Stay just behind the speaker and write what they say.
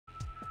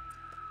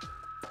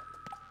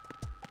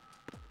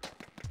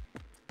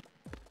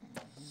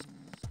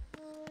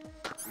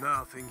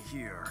Nothing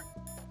here.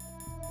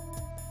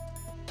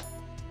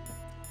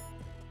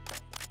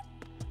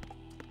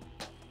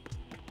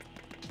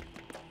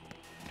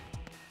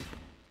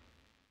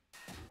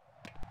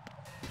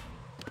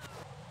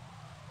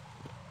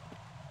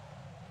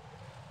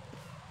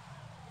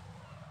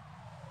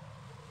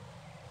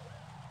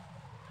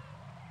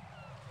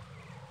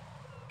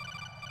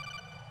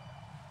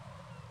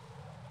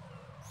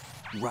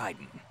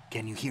 Raiden,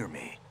 can you hear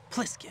me?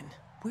 Pliskin,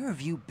 where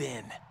have you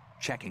been?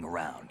 Checking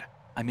around.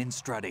 I'm in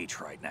Strut H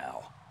right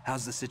now.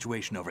 How's the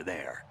situation over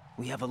there?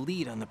 We have a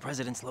lead on the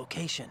President's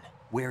location.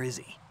 Where is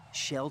he?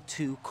 Shell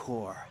 2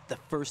 core, the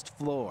first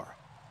floor.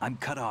 I'm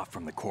cut off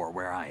from the core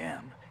where I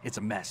am. It's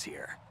a mess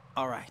here.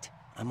 All right,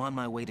 I'm on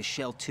my way to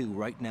Shell 2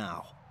 right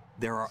now.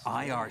 There are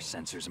IR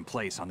sensors in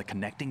place on the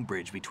connecting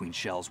bridge between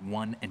Shells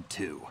 1 and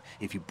 2.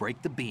 If you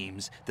break the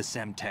beams, the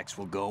Semtex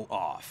will go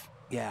off.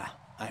 Yeah,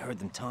 I heard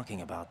them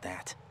talking about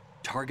that.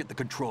 Target the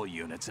control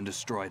units and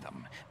destroy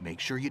them. Make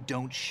sure you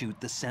don't shoot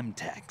the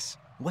Semtex.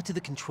 What do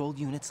the control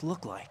units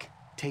look like?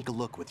 Take a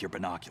look with your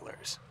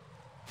binoculars.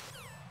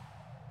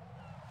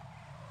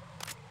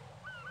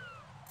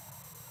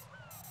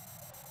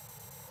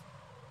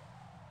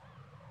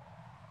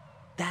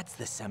 That's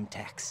the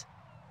Semtex.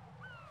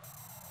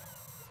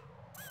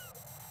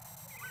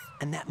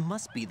 And that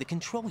must be the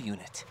control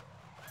unit.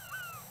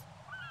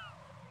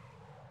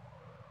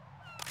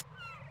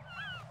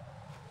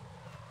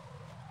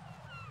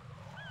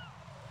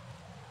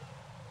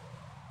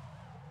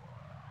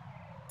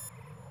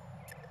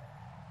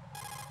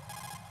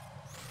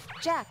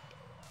 Jack.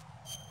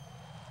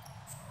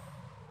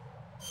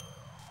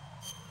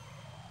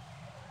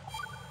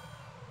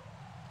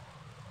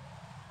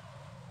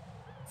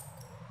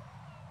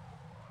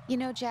 You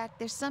know, Jack,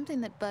 there's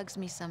something that bugs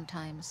me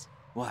sometimes.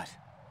 What?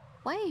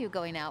 Why are you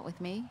going out with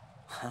me?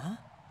 Huh?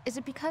 Is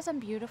it because I'm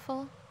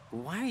beautiful?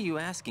 Why are you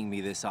asking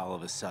me this all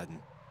of a sudden?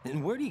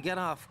 And where do you get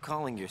off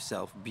calling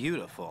yourself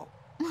beautiful?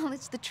 Well,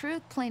 it's the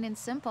truth, plain and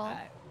simple.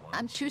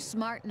 I'm too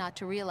smart not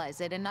to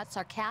realize it and not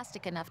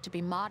sarcastic enough to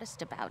be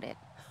modest about it.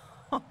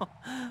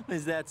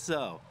 Is that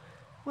so?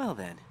 Well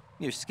then,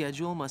 your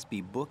schedule must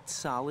be booked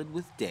solid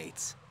with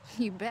dates.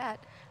 You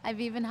bet. I've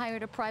even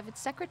hired a private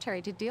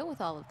secretary to deal with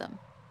all of them.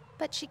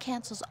 But she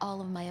cancels all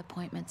of my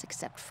appointments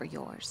except for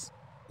yours.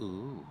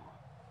 Ooh.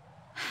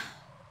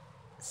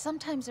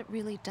 Sometimes it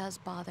really does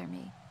bother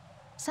me.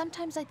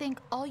 Sometimes I think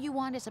all you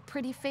want is a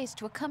pretty face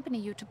to accompany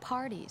you to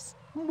parties.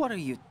 What are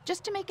you...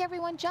 Just to make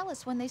everyone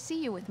jealous when they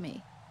see you with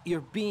me.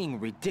 You're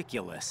being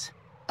ridiculous.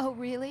 Oh,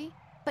 really?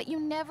 But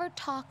you never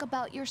talk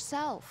about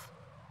yourself.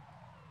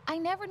 I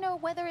never know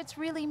whether it's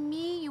really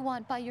me you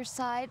want by your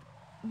side,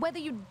 whether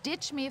you'd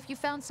ditch me if you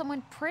found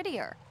someone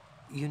prettier.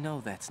 You know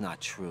that's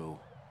not true.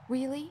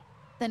 Really?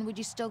 Then would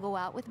you still go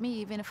out with me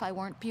even if I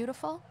weren't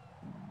beautiful?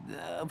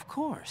 Of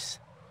course.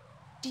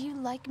 Do you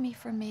like me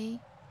for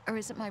me, or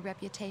is it my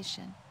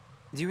reputation?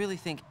 Do you really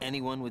think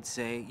anyone would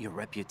say your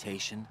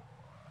reputation?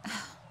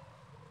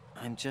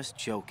 I'm just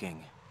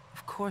joking.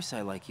 Of course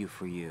I like you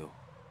for you.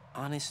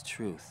 Honest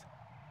truth.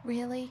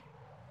 Really?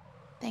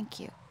 Thank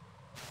you.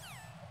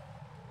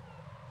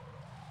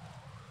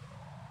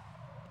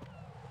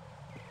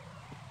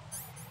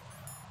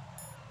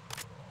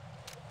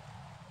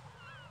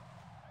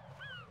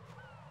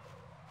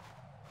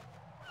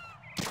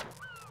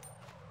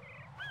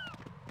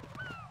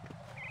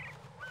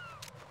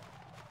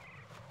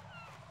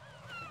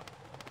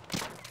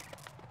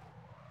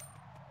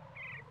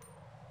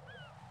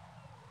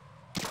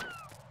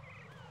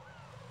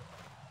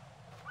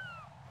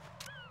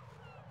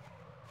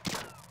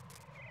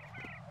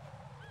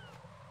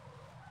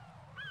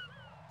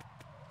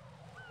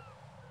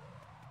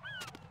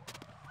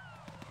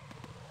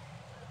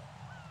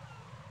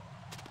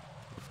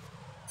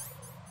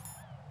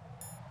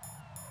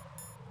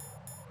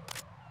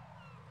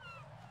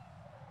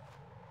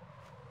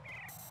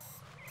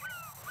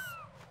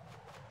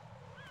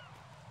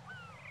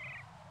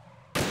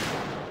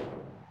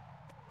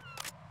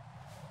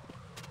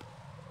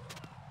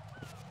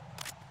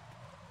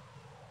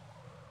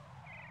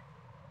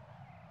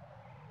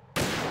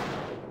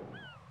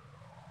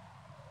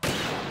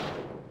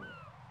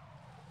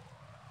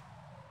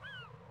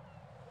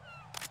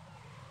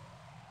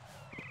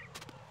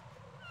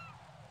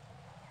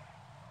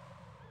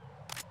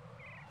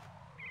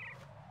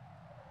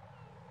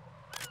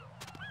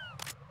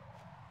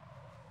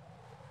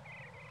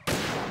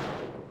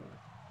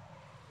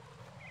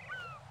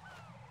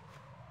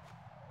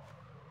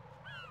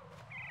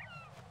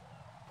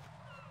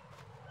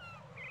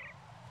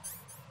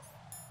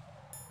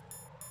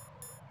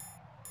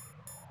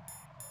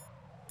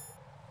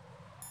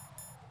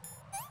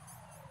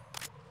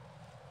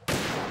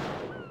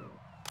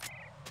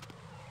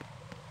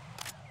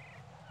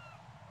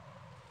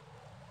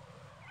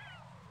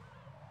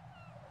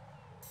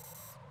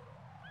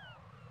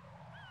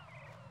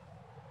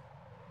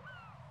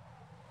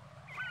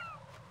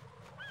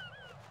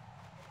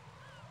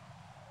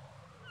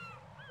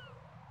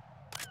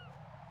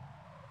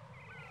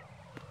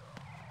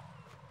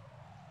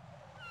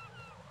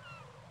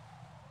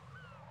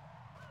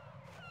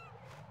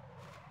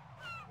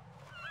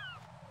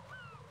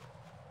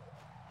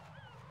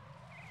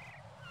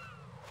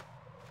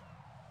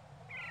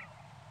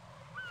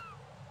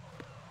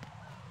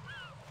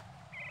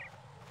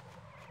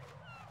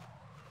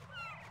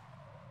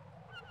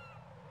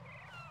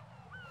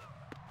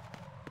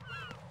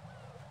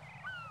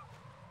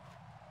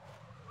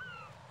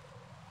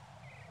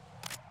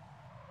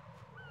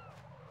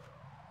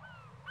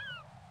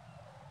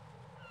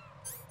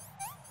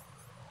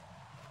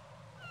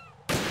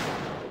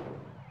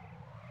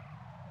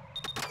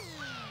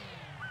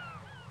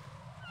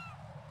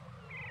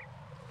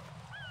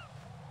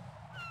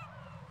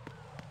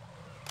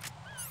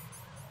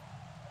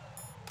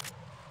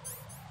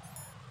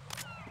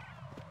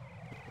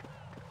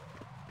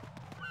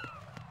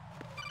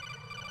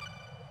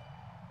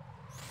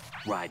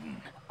 Raiden,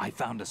 I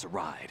found us a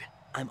ride.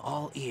 I'm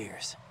all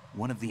ears.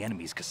 One of the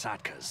enemy's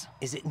Kasatkas.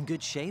 Is it in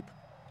good shape?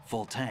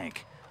 Full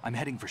tank. I'm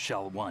heading for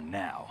Shell 1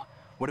 now.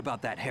 What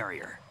about that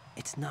Harrier?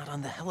 It's not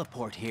on the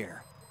heliport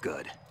here.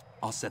 Good.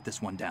 I'll set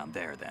this one down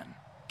there then.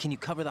 Can you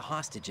cover the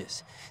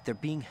hostages? They're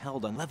being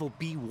held on level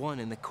B1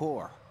 in the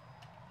core.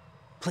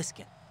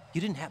 Pliskin, you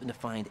didn't happen to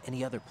find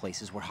any other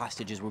places where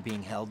hostages were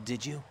being held,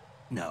 did you?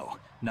 No,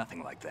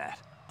 nothing like that.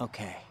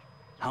 Okay.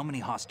 How many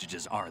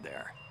hostages are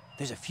there?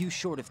 There's a few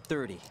short of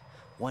 30.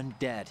 One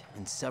dead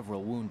and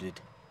several wounded.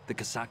 The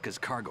Kasatka's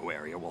cargo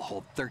area will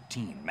hold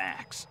 13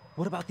 max.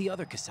 What about the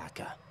other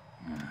Kasatka?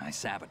 I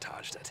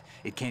sabotaged it.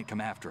 It can't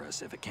come after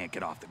us if it can't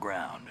get off the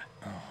ground.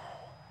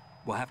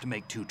 We'll have to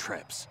make 2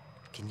 trips.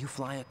 Can you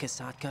fly a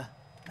Kasatka?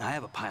 I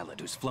have a pilot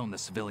who's flown the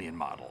civilian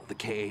model, the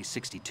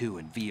KA-62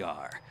 in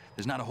VR.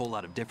 There's not a whole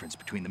lot of difference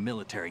between the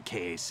military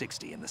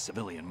KA-60 and the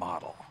civilian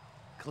model.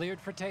 Cleared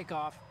for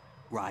takeoff.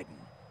 Raiden,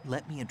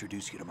 let me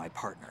introduce you to my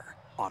partner,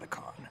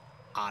 Otacon.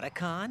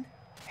 Otacon?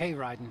 Hey,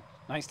 Raiden.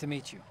 Nice to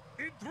meet you.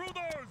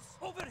 Intruders!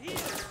 Over here!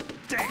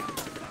 Damn!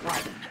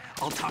 Raiden,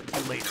 I'll talk to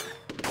you later.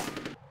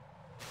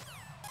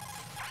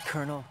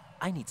 Colonel,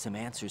 I need some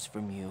answers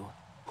from you.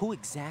 Who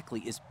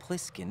exactly is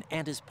Pliskin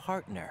and his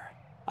partner?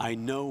 I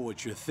know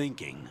what you're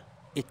thinking.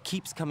 It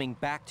keeps coming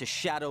back to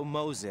Shadow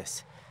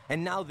Moses.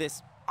 And now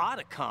this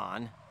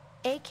Otacon.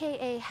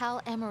 AKA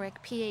Hal Emmerich,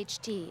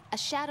 PhD, a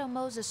Shadow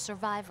Moses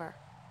survivor.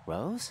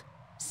 Rose?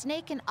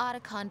 Snake and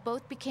Otacon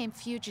both became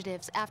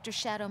fugitives after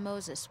Shadow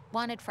Moses,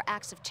 wanted for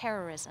acts of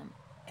terrorism.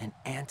 An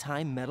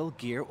anti-Metal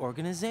Gear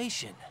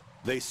organization.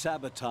 They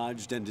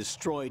sabotaged and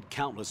destroyed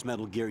countless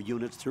Metal Gear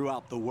units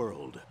throughout the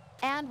world.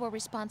 And were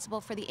responsible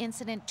for the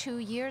incident 2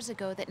 years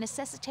ago that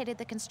necessitated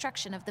the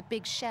construction of the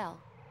Big Shell.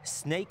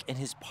 Snake and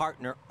his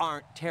partner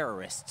aren't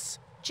terrorists.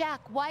 Jack,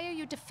 why are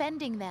you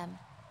defending them?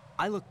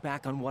 I look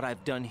back on what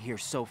I've done here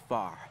so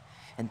far,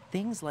 and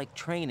things like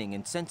training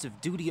and sense of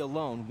duty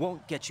alone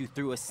won't get you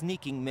through a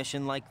sneaking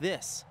mission like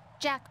this.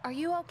 Jack, are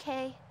you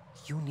okay?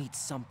 You need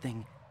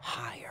something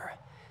higher.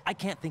 I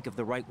can't think of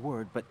the right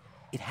word, but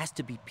it has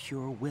to be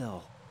pure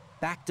will,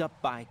 backed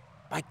up by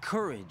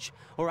courage,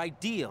 or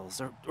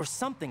ideals, or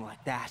something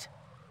like that.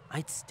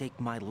 I'd stake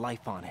my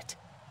life on it.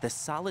 The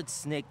solid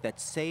Snake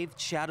that saved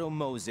Shadow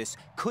Moses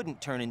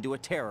couldn't turn into a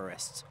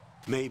terrorist.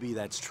 Maybe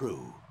that's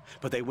true,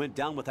 but they went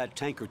down with that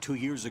tanker 2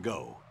 years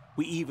ago.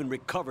 We even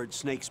recovered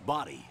Snake's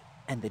body.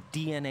 And the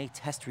DNA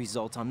test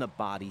results on the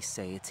body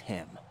say it's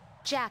him.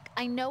 Jack,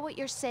 I know what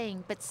you're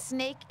saying, but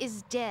Snake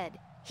is dead.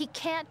 He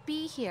can't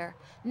be here,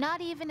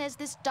 not even as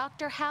this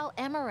Dr. Hal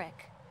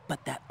Emmerich.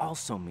 But that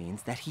also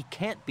means that he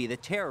can't be the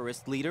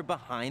terrorist leader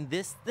behind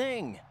this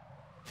thing.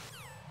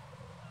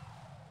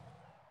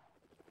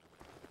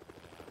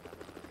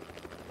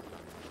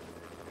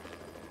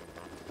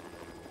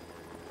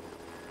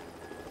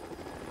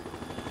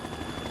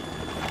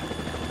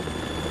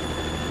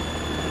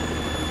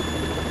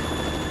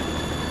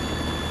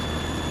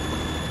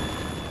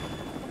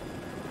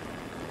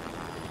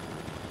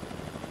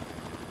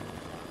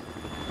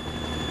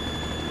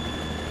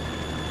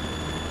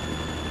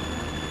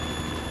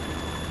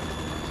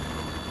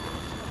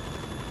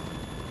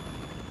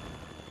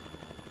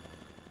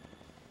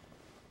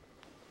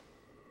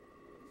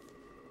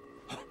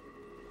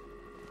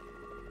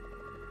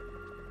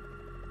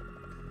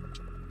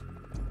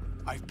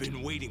 I've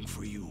been waiting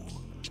for you.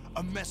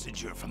 A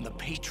messenger from the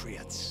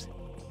Patriots.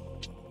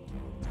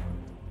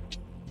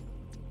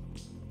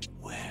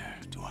 Where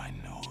do I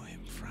know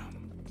him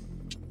from?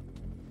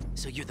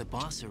 So you're the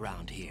boss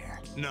around here?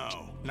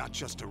 No, not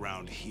just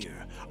around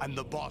here. I'm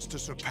the boss to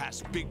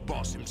surpass Big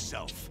Boss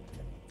himself.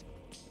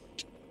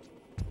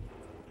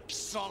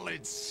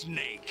 Solid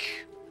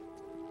Snake.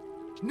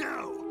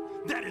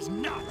 No! That is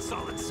not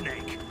Solid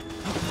Snake!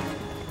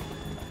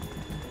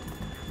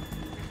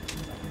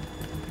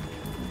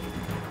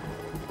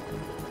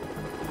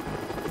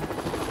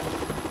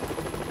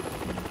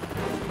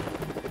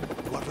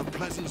 What a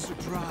pleasant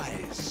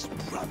surprise,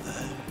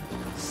 brother.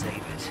 Save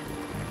it.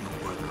 You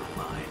brother of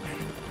mine.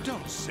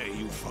 Don't say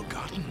you've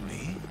forgotten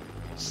me,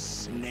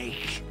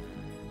 Snake.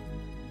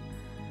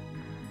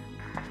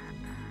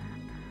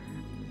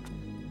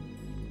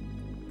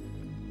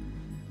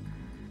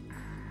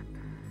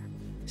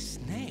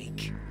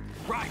 Snake?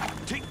 Right,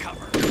 take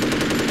cover!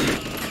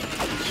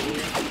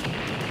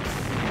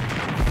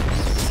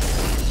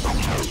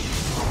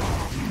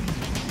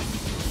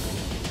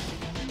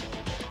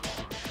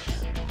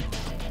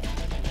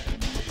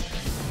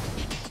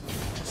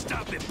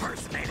 Stop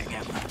impersonating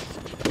him!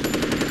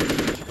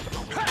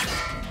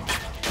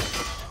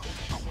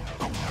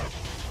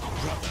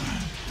 Brother,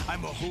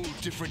 I'm a whole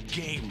different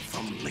game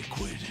from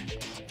Liquid.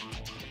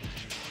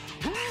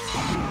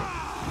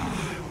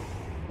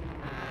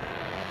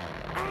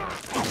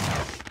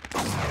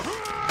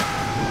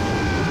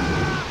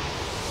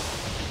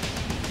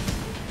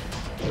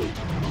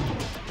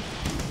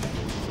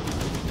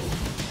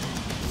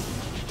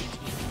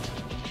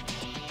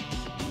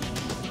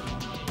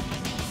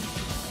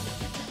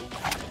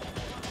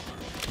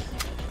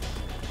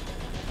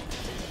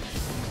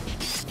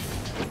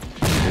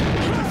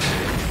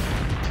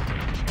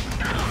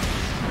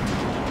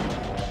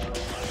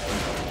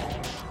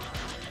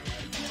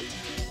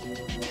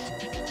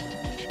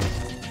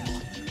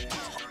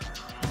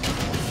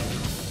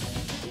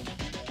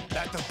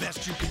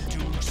 best you can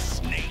do,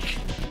 Snake?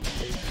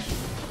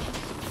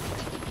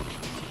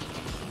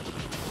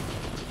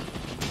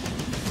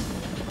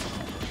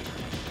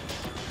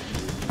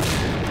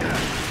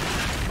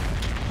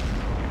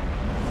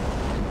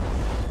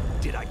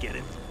 Did I get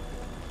it?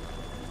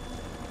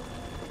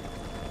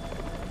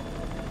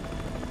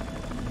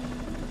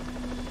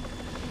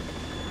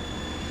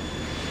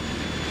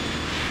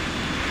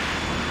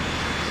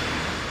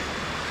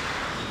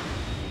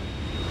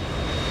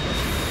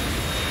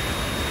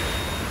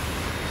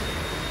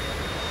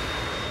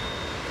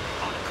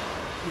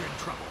 We're in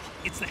trouble.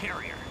 It's the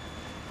Harrier.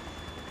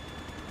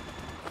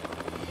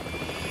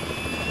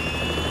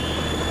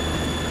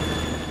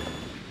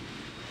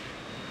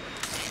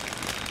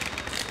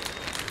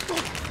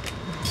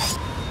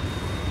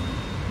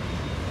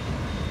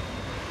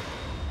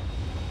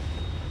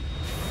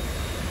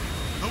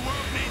 The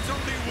world needs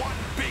only one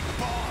big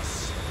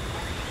boss.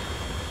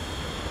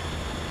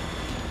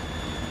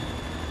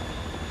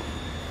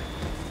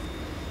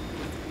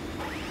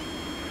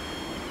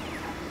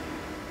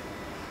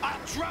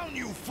 I'll drown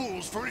you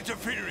fools for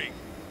interfering.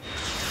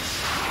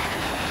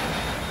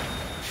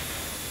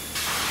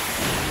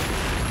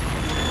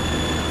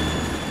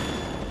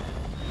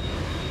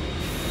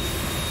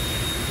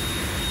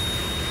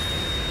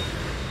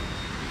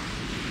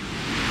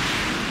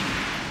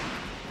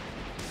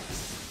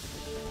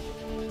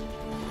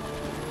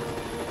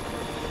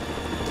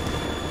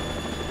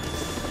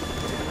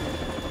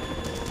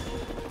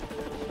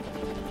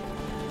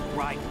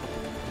 Right.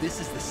 This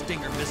is the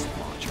Stinger missile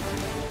launcher.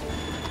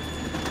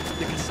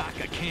 The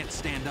Kasaka can't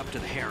stand up to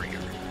the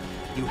Harrier.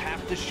 You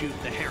have to shoot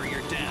the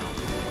Harrier down.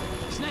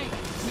 Snake,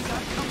 we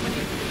got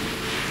company.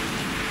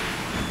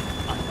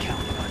 I'm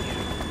counting on you.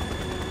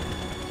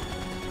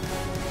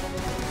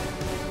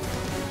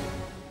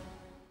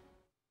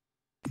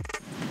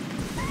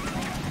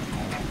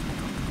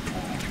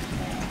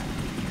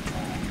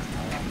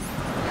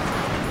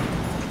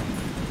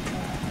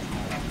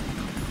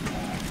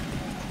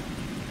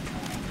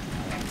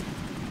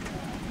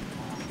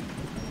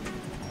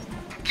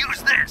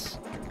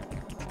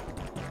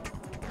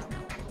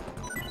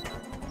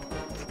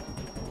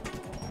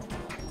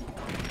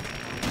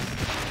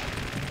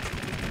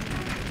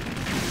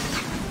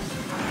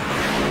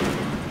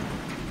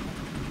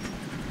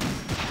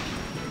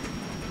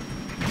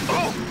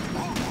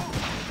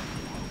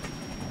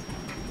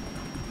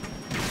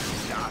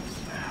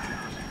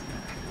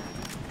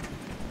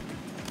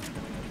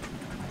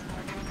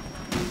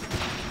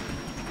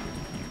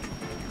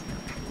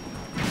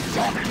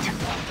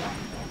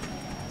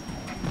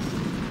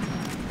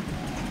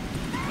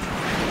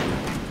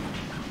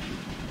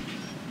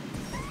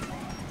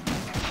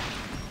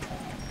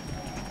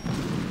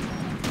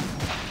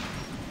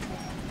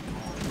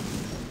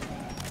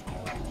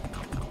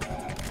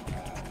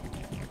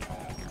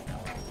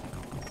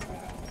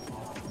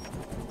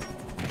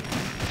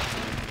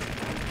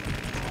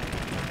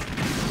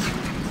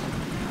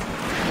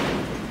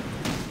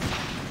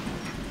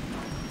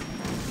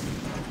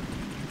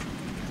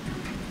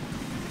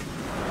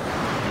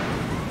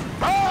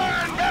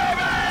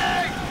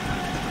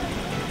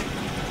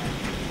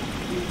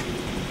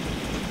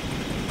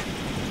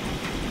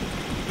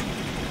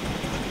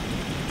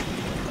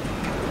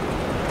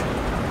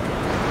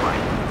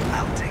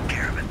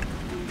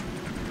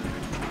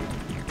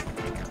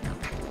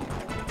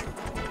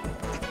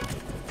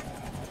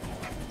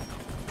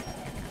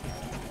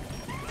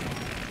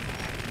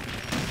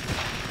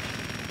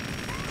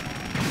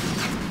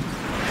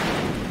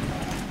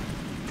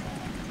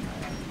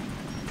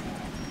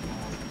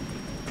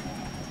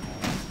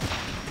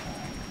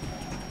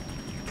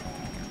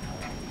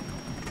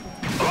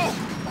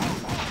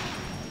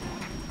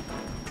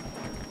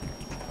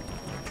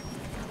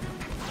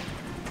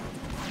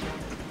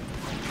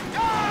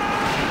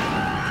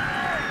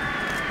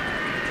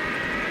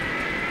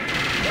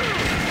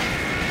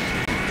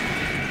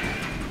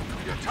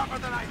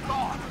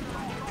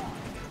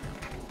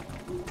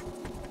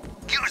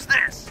 Use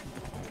this!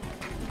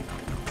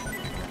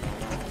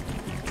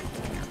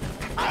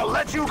 I'll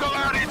let you go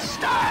out in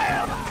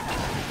style!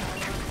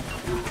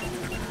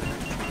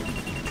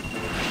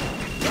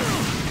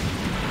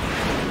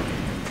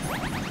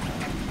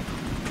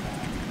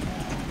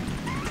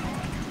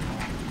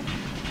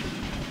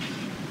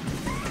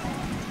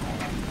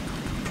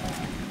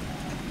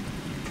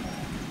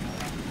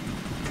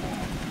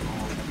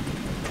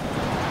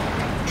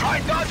 Try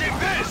dodging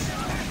this!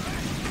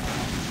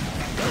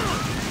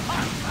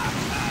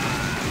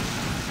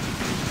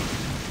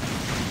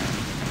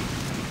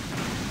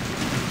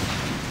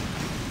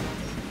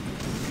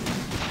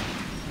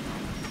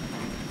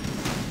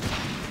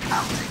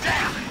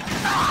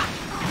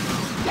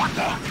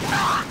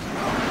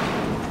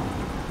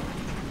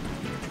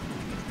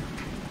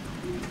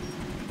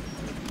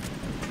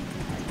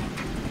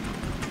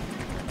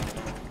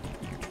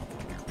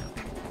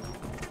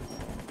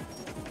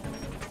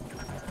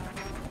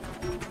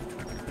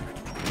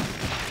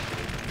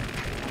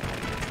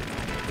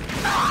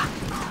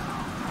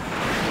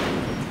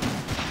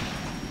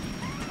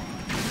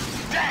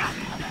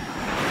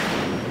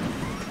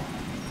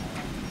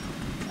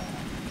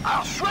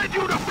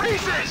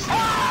 pieces!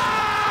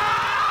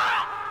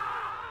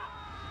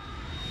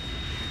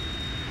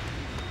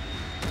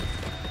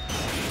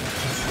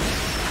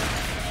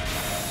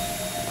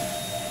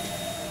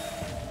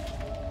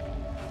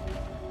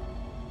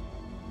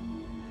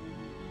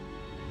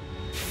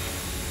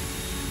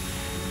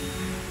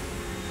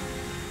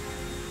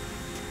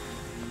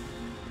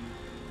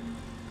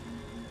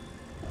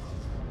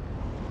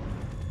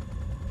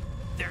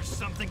 There's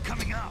something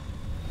coming up.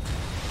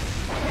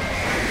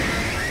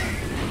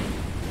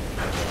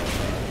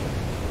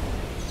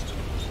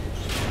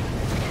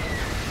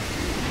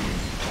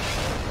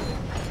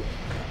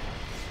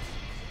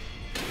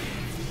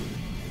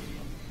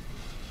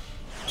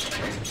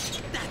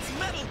 That's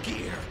Metal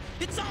Gear!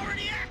 It's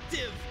already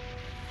active!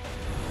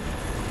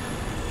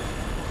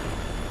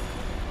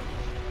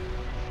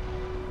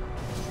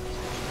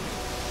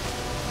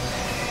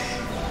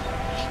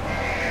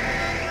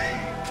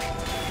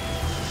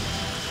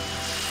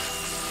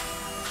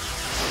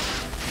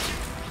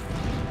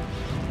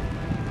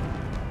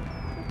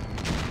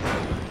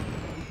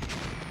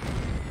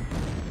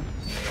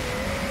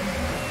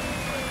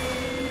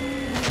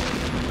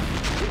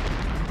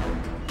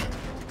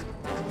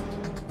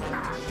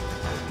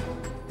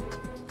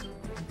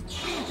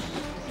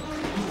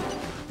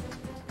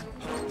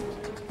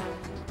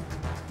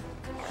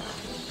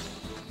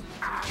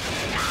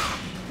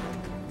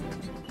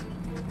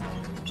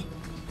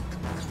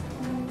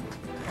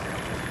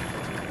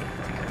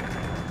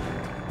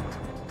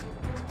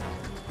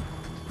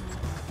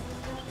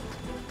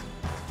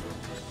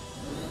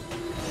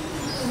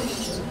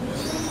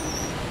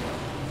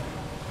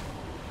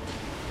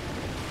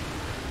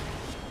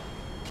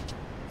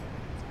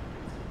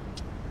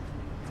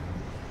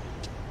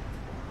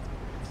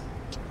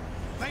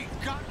 They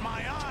got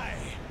my eye!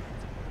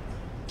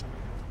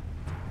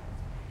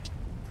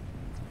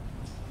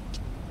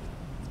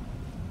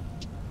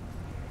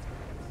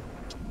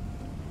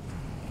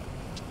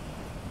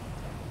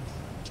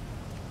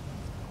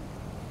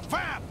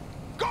 Fab!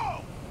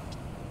 Go!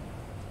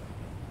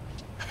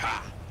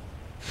 Ha!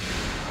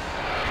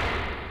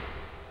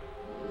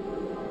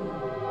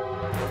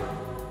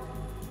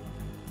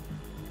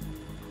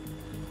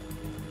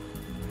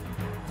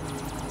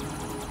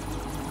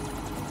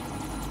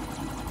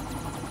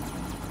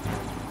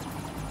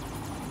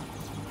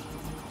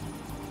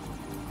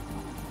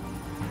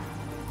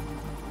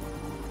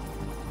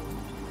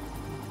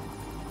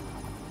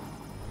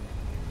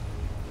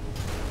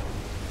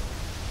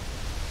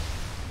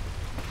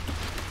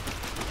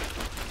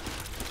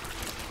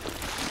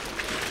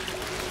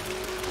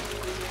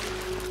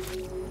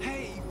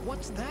 Hey,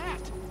 what's that?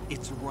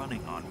 It's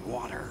running on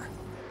water.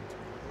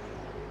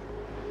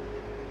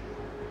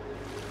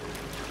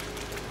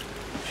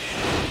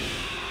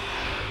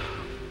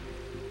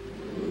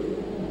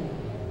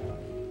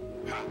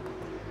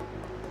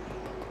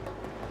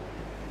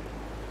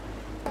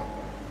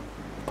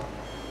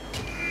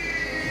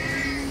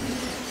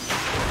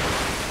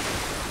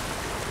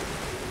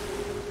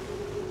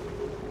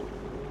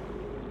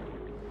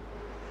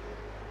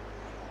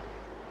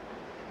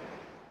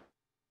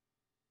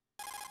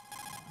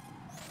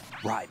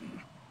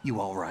 Raiden, you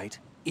all right?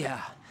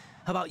 Yeah.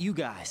 How about you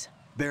guys?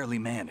 Barely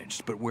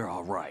managed, but we're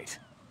all right.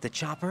 The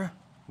chopper?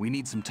 We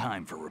need some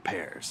time for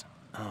repairs.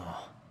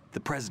 Oh, The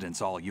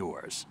president's all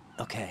yours.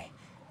 okay.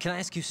 Can I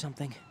ask you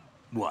something?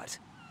 What?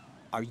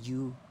 Are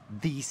you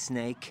the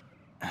Snake?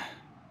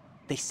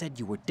 They said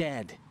you were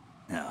dead.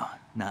 No,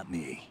 not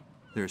me.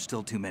 There are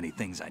still too many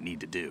things I need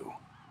to do.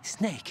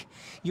 Snake,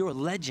 you're a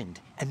legend,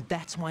 and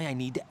that's why I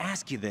need to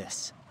ask you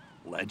this.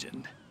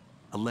 Legend?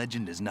 A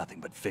legend is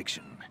nothing but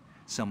fiction.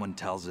 Someone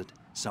tells it,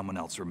 someone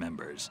else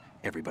remembers.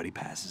 Everybody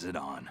passes it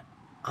on.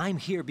 I'm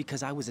here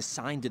because I was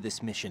assigned to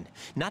this mission,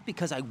 not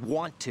because I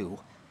want to.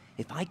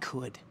 If I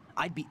could,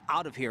 I'd be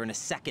out of here in a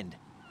second.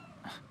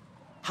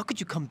 How could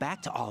you come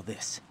back to all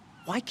this?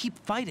 Why keep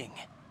fighting?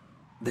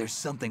 There's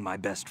something my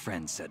best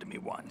friend said to me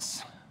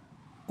once.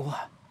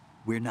 What?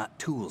 We're not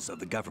tools of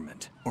the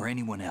government or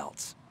anyone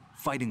else.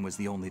 Fighting was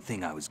the only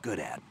thing I was good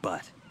at,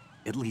 but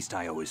at least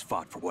I always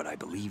fought for what I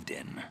believed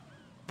in.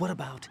 What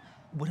about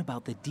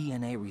the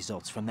DNA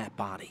results from that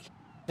body?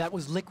 That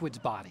was Liquid's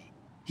body.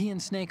 He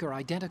and Snake are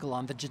identical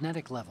on the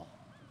genetic level.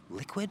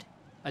 Liquid?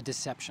 A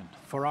deception,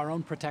 for our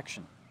own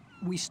protection.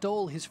 We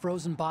stole his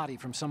frozen body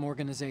from some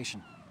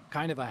organization.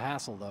 Kind of a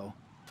hassle, though.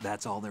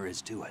 That's all there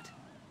is to it.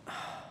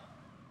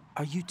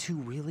 Are you two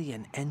really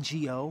an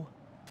NGO?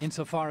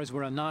 Insofar as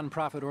we're a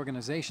non-profit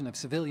organization of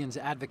civilians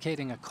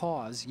advocating a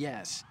cause,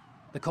 yes.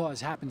 The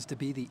cause happens to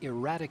be the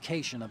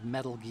eradication of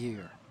Metal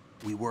Gear.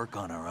 We work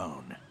on our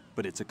own,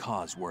 but it's a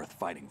cause worth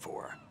fighting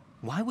for.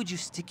 Why would you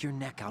stick your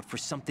neck out for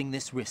something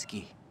this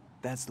risky?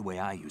 That's the way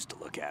I used to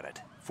look at it,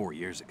 4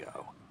 years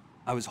ago.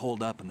 I was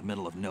holed up in the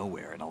middle of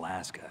nowhere in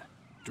Alaska,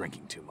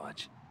 drinking too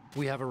much.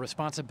 We have a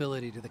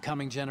responsibility to the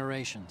coming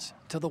generations,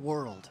 to the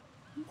world,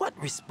 What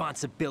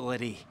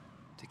responsibility?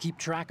 to keep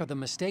track of the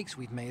mistakes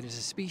we've made as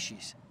a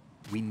species.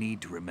 We need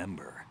to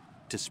remember,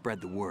 to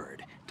spread the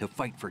word, to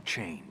fight for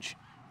change,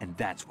 and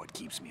that's what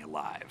keeps me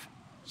alive.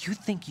 You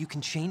think you can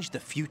change the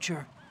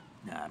future?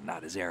 Nah, I'm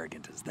not as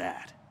arrogant as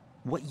that.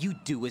 What you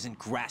do isn't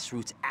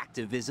grassroots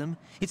activism.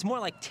 It's more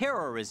like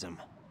terrorism.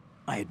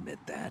 I admit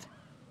that.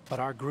 But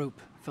our group,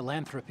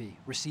 Philanthropy,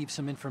 received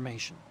some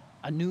information.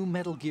 A new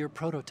Metal Gear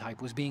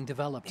prototype was being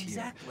developed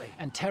Exactly. here,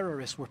 and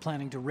terrorists were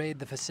planning to raid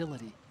the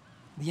facility.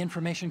 The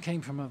information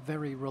came from a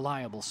very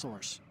reliable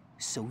source.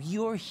 So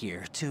you're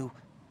here to...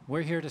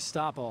 We're here to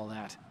stop all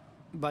that.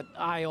 But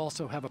I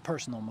also have a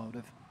personal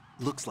motive.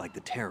 Looks like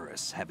the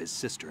terrorists have his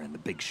sister in the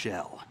big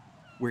shell.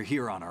 We're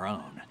here on our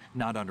own,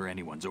 not under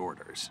anyone's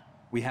orders.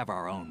 We have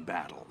our own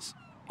battles.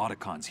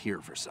 Otacon's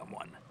here for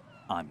someone.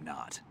 I'm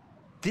not.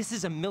 This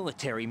is a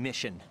military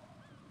mission.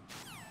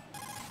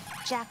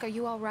 Jack, are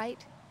you all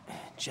right?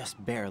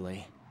 Just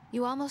barely.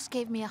 You almost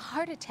gave me a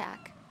heart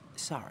attack.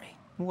 Sorry,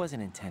 it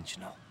wasn't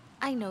intentional.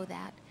 I know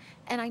that,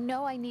 and I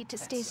know I need to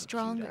stay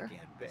stronger.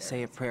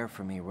 Say a prayer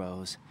for me,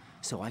 Rose,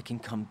 so I can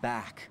come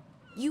back.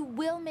 You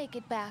will make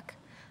it back.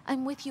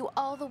 I'm with you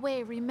all the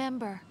way,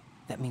 remember.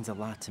 That means a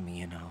lot to me,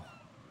 you know.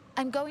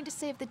 I'm going to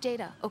save the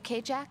data,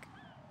 okay, Jack?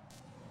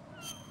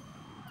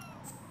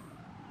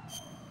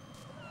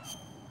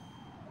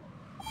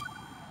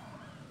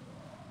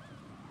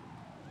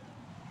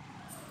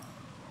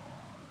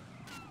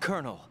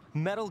 Colonel,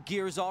 Metal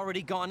Gear's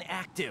already gone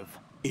active.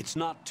 It's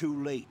not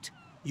too late.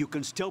 You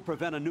can still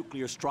prevent a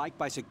nuclear strike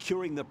by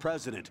securing the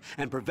President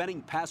and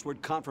preventing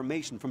password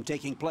confirmation from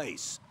taking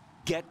place.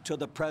 Get to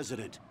the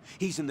President.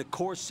 He's in the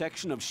core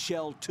section of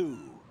Shell 2.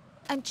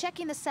 I'm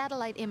checking the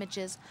satellite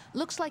images.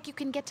 Looks like you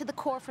can get to the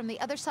core from the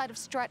other side of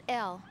Strut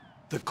L.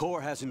 The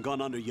core hasn't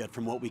gone under yet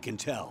from what we can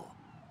tell.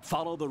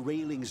 Follow the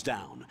railings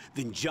down,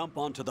 then jump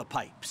onto the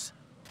pipes.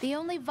 The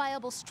only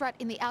viable strut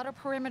in the outer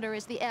perimeter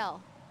is the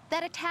L.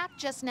 That attack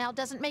just now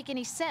doesn't make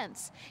any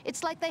sense.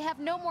 It's like they have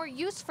no more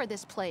use for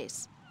this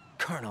place.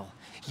 Colonel,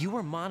 you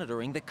were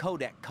monitoring the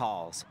codec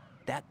calls.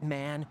 That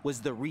man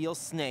was the real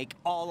Snake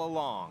all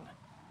along.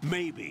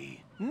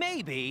 Maybe.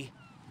 Maybe?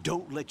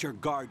 Don't let your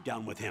guard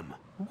down with him.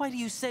 Why do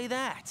you say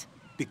that?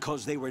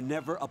 Because they were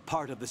never a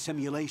part of the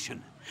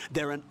simulation.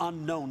 They're an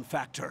unknown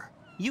factor.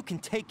 You can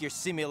take your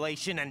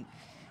simulation and...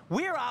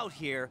 We're out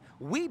here,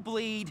 we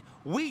bleed,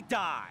 we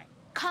die.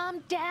 Calm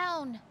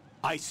down.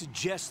 I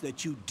suggest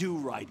that you do,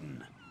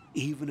 Raiden.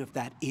 Even if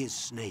that is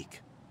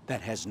Snake,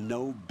 that has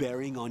no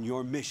bearing on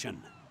your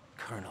mission.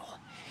 Colonel,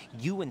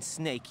 you and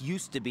Snake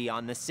used to be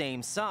on the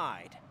same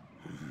side.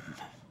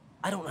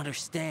 I don't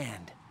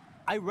understand.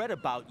 I read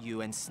about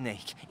you and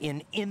Snake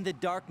in the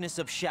Darkness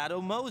of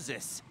Shadow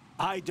Moses.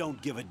 I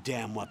don't give a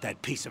damn what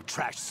that piece of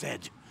trash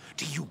said.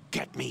 Do you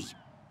get me?